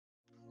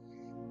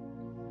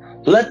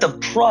Let the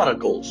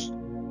prodigals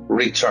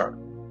return.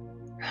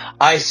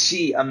 I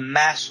see a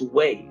mass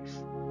wave,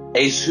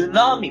 a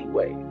tsunami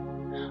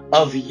wave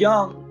of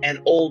young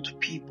and old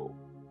people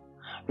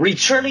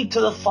returning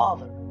to the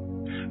Father,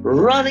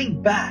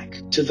 running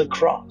back to the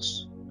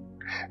cross.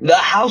 The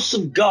house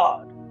of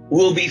God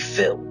will be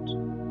filled.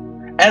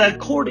 And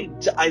according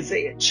to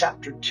Isaiah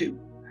chapter 2,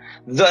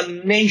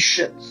 the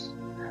nations,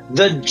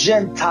 the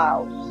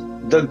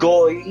Gentiles, the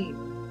Goyim,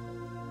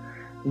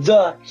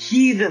 the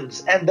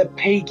heathens and the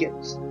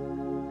pagans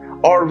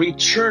are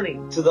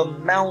returning to the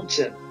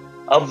mountain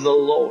of the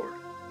Lord.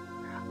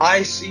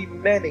 I see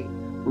many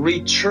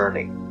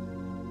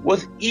returning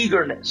with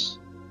eagerness,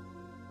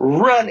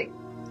 running,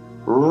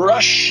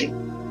 rushing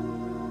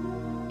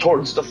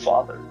towards the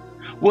Father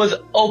with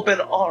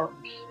open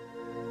arms.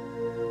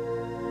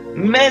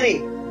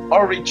 Many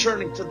are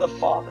returning to the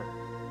Father.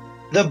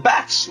 The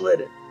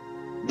backslidden,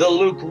 the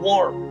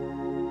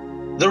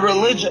lukewarm, the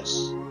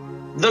religious,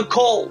 the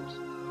cold,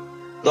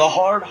 the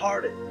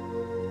hard-hearted,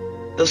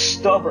 the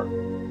stubborn,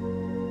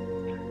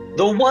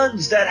 the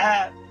ones that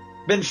have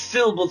been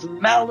filled with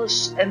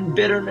malice and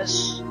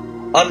bitterness,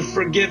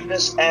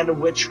 unforgiveness and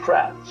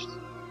witchcraft,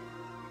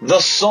 the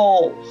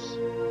souls.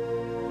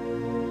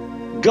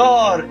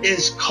 God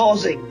is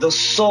causing the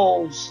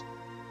souls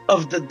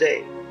of the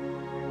day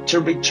to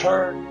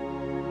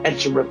return and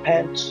to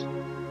repent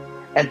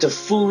and to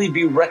fully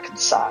be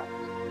reconciled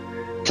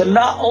to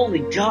not only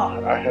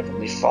God, our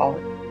Heavenly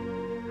Father,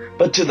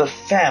 but to the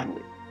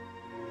family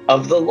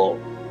of the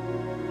Lord.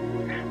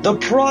 The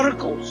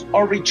prodigals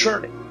are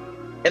returning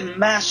in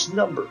mass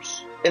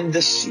numbers in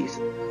this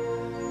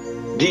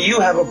season. Do you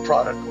have a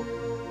prodigal?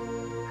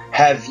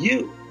 Have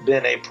you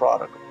been a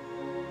prodigal?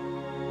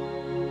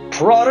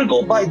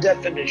 Prodigal, by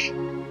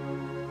definition,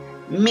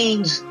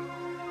 means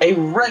a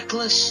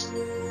reckless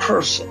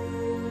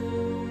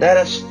person that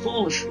has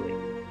foolishly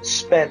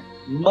spent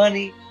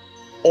money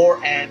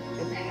or an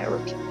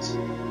inheritance.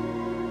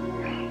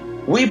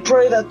 We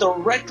pray that the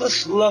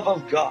reckless love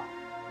of God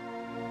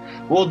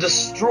will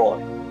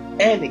destroy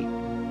any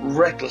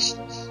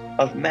recklessness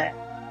of man.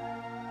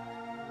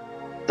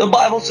 The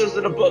Bible says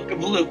in the book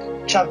of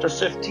Luke, chapter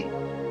 15,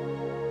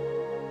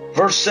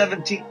 verse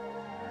 17,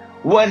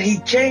 when he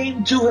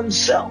came to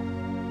himself,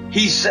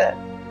 he said,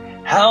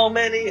 how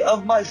many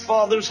of my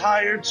father's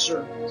hired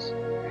servants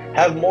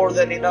have more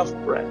than enough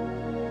bread?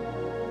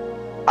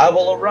 I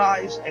will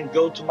arise and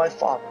go to my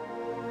father,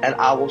 and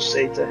I will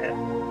say to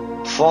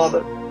him,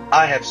 Father,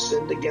 I have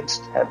sinned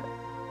against heaven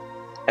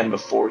and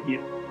before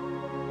you.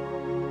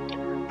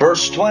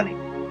 Verse 20,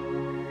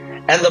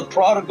 and the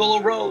prodigal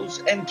arose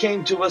and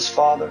came to his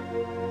father.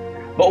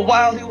 But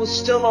while he was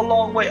still a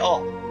long way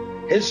off,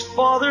 his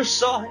father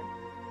saw him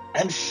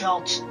and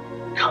felt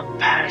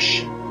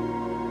compassion.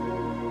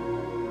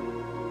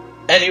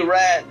 And he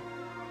ran,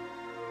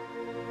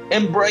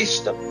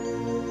 embraced him,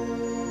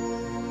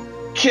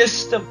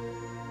 kissed him.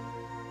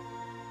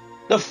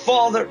 The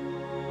father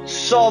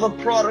saw the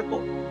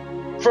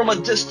prodigal from a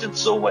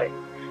distance away.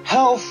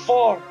 How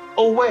far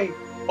away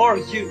are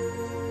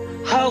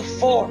you? How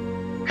far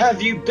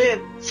have you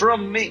been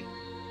from me?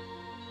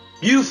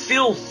 You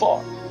feel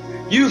far.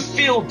 You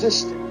feel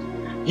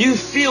distant. You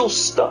feel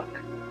stuck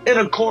in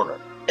a corner,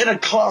 in a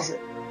closet,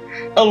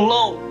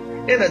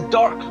 alone, in a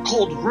dark,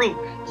 cold room.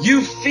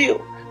 You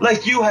feel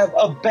like you have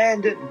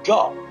abandoned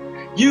God.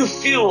 You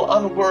feel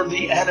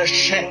unworthy and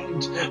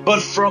ashamed,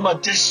 but from a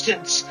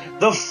distance,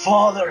 the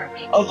Father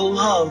of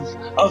love,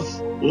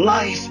 of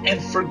life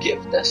and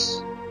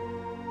forgiveness,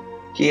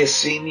 He has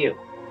seen you.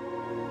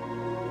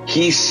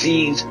 He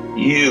sees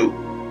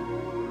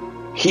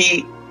you.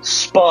 He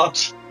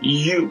spots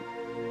you.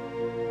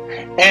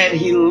 And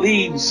He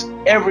leaves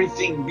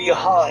everything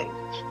behind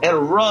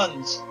and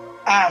runs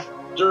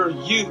after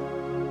you.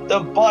 The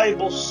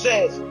Bible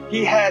says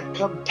He had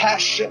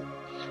compassion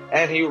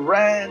and He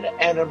ran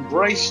and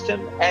embraced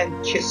him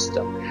and kissed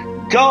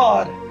him.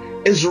 God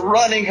is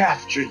running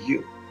after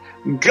you.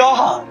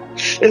 God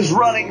is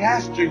running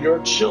after your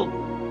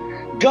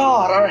children.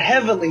 God, our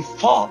Heavenly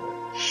Father,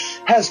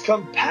 has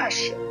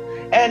compassion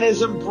and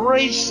is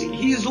embracing.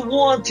 He's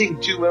wanting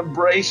to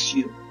embrace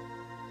you.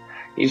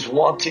 He's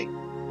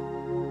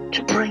wanting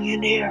to bring you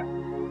near.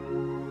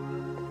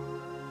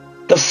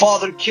 The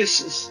Father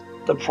kisses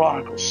the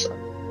prodigal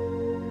son.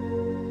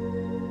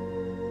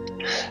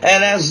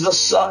 And as the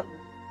son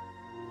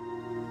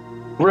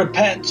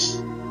repents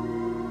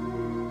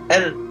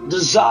and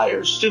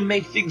desires to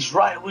make things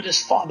right with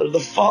his father, the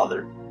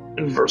father,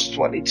 in verse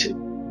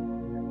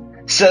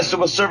 22, says to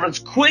his servants,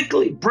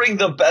 quickly bring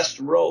the best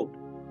robe,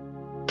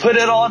 put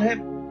it on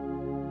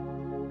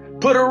him,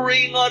 put a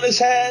ring on his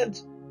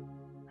hands,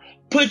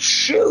 put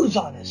shoes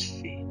on his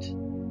feet,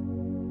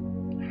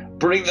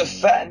 bring the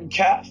fattened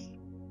calf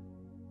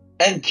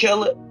and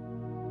kill it.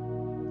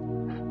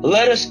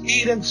 Let us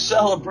eat and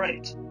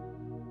celebrate.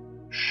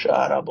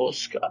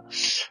 Sharaboska.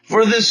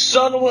 For this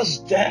son was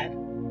dead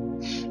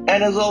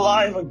and is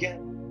alive again.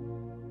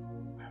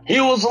 He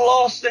was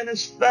lost and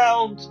is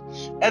found.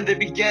 And they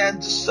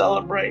began to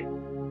celebrate.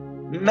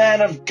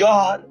 Man of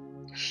God,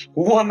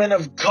 Woman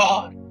of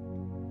God,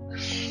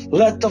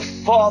 let the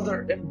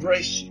Father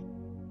embrace you.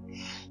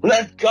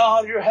 Let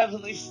God, your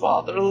Heavenly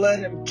Father, let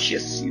Him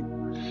kiss you.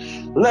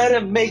 Let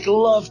Him make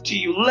love to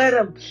you. Let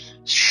Him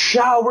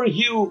shower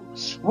you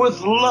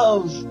with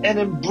love and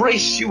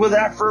embrace you with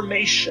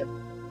affirmation.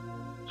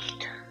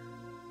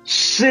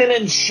 Sin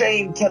and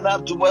shame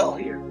cannot dwell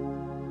here.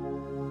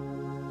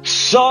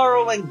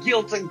 Sorrow and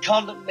guilt and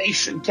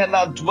condemnation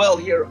cannot dwell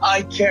here.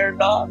 I care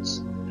not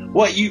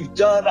what you've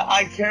done.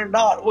 I care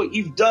not what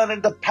you've done in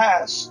the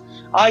past.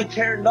 I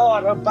care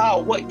not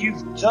about what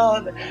you've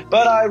done,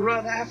 but I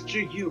run after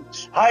you.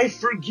 I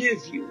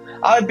forgive you.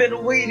 I've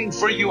been waiting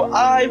for you.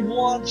 I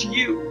want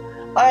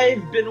you.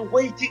 I've been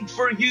waiting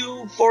for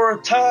you for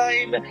a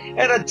time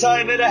and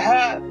a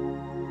half.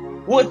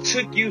 What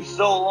took you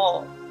so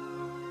long?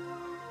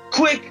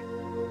 Quick,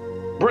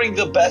 bring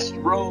the best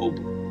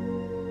robe.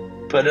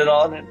 Put it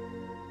on him.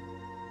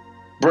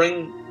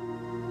 Bring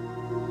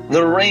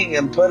the ring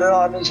and put it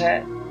on his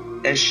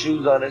hand and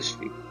shoes on his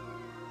feet.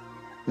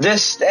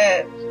 This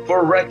stands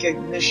for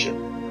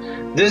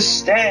recognition. This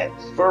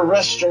stands for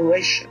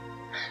restoration.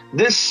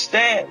 This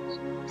stands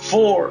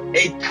for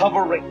a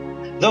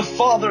covering. The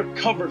Father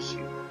covers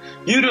you.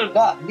 You do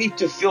not need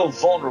to feel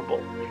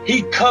vulnerable.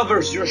 He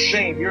covers your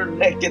shame, your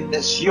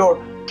nakedness, your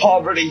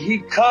poverty. He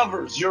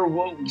covers your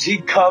wounds. He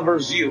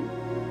covers you.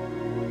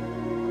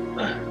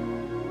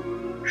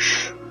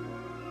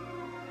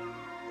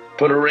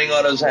 Put a ring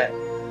on his hand.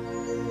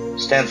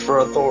 Stands for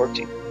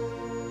authority.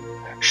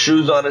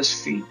 Shoes on his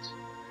feet.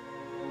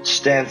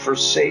 Stand for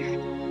safety.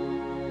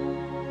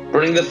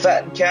 Bring the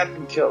fattened calf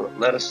and kill it.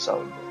 Let us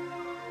celebrate.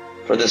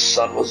 For this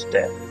son was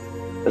dead,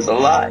 is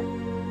alive,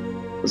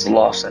 is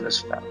lost, and is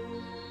found.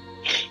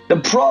 The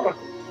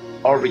prodigals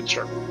are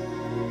returning.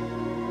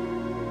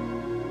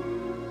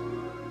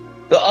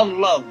 The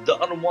unloved, the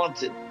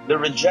unwanted, the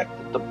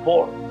rejected, the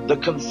poor, the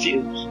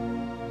confused.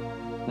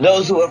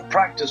 Those who have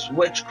practiced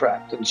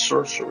witchcraft and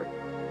sorcery.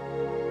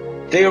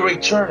 They are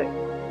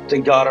returning to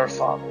God our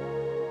Father.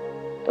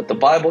 But the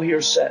Bible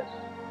here says,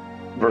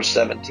 verse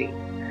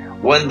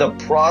 17, when the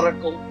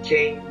prodigal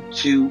came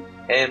to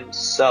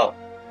himself.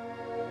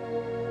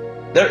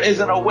 There is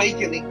an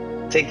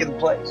awakening taking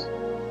place.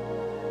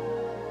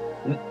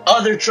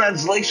 Other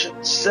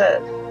translations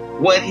said,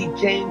 when he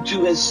came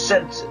to his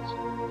senses.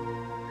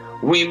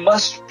 We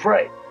must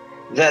pray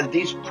that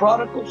these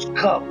prodigals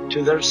come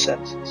to their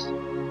senses,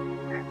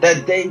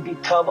 that they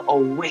become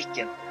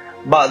awakened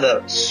by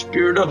the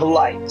spirit of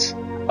light,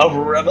 of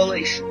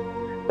revelation,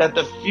 that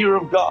the fear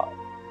of God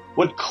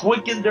would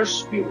quicken their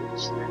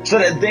spirits so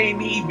that they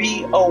may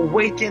be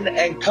awakened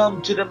and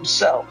come to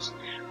themselves.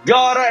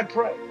 God, I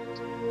pray,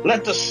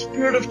 let the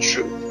spirit of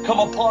truth come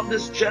upon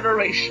this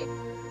generation.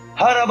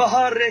 Let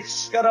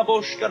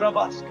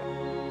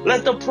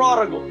the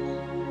prodigals,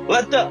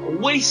 let the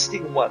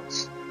wasting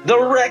ones, the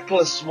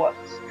reckless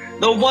ones,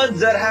 the ones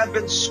that have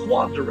been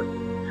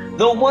squandering,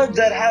 the ones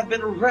that have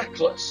been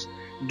reckless,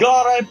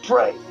 God, I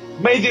pray,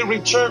 may they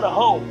return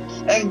home.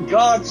 And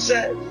God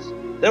says,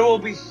 there will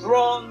be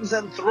throngs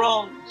and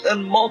throngs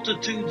and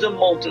multitudes and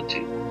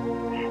multitudes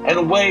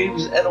and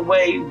waves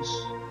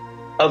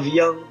of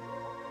young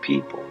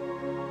people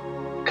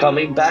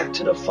coming back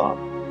to the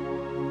Father.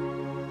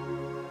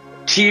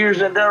 Tears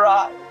in their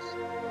eyes,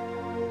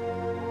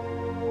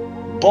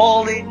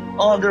 bawling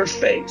on their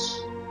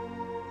face,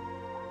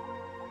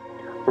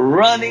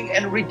 running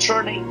and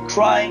returning,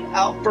 crying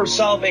out for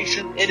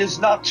salvation. It is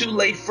not too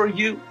late for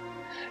you.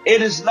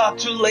 It is not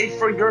too late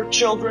for your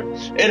children.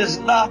 It is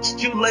not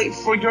too late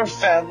for your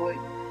family.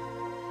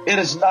 It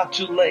is not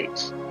too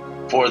late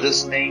for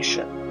this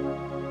nation.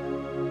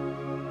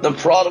 The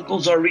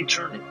prodigals are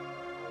returning.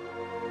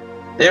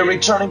 They're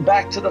returning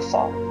back to the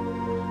Father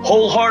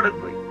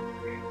wholeheartedly,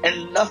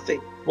 and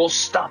nothing will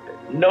stop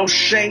it. No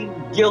shame,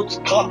 guilt,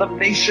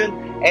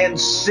 condemnation, and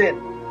sin.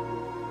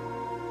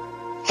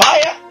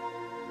 Fire!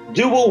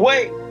 Do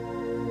away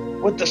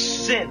with the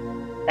sin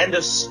and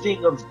the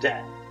sting of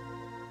death.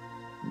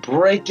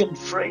 Break him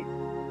free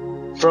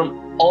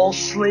from all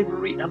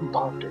slavery and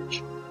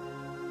bondage.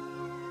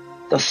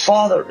 The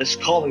Father is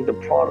calling the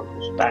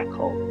prodigals back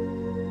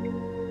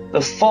home.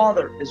 The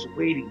Father is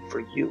waiting for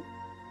you.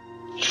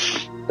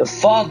 The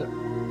Father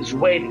is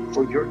waiting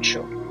for your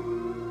children.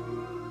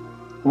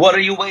 What are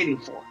you waiting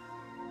for?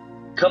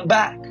 Come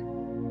back.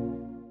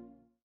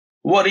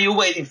 What are you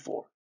waiting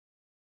for?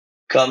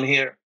 Come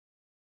here.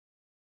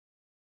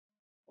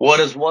 What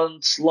is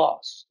once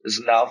lost is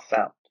now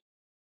found.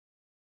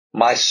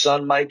 My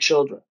son, my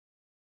children,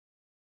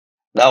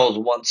 that was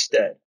once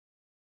dead,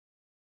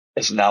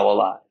 is now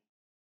alive.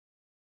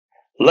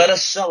 Let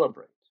us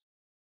celebrate.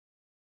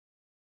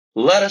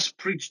 Let us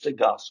preach the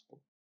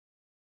gospel.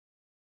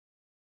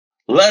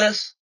 Let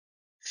us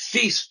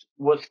feast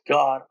with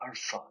God our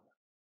Father.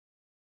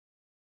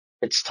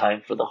 It's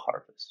time for the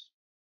harvest.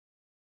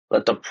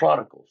 Let the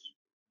prodigals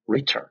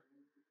return.